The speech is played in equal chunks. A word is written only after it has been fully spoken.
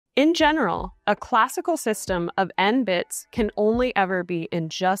In general, a classical system of n bits can only ever be in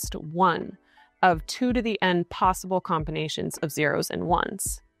just one of 2 to the n possible combinations of zeros and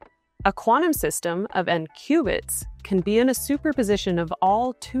ones. A quantum system of n qubits can be in a superposition of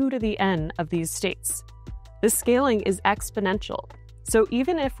all 2 to the n of these states. The scaling is exponential, so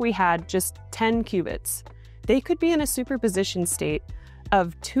even if we had just 10 qubits, they could be in a superposition state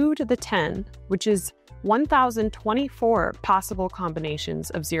of 2 to the 10, which is 1,024 possible combinations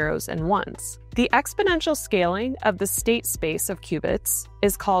of zeros and ones. The exponential scaling of the state space of qubits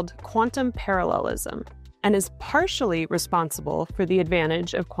is called quantum parallelism and is partially responsible for the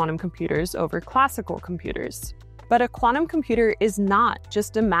advantage of quantum computers over classical computers. But a quantum computer is not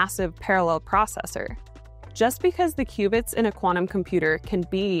just a massive parallel processor. Just because the qubits in a quantum computer can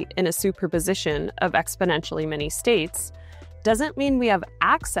be in a superposition of exponentially many states doesn't mean we have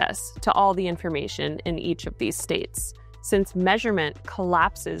access to all the information in each of these states, since measurement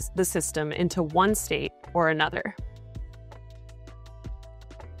collapses the system into one state or another.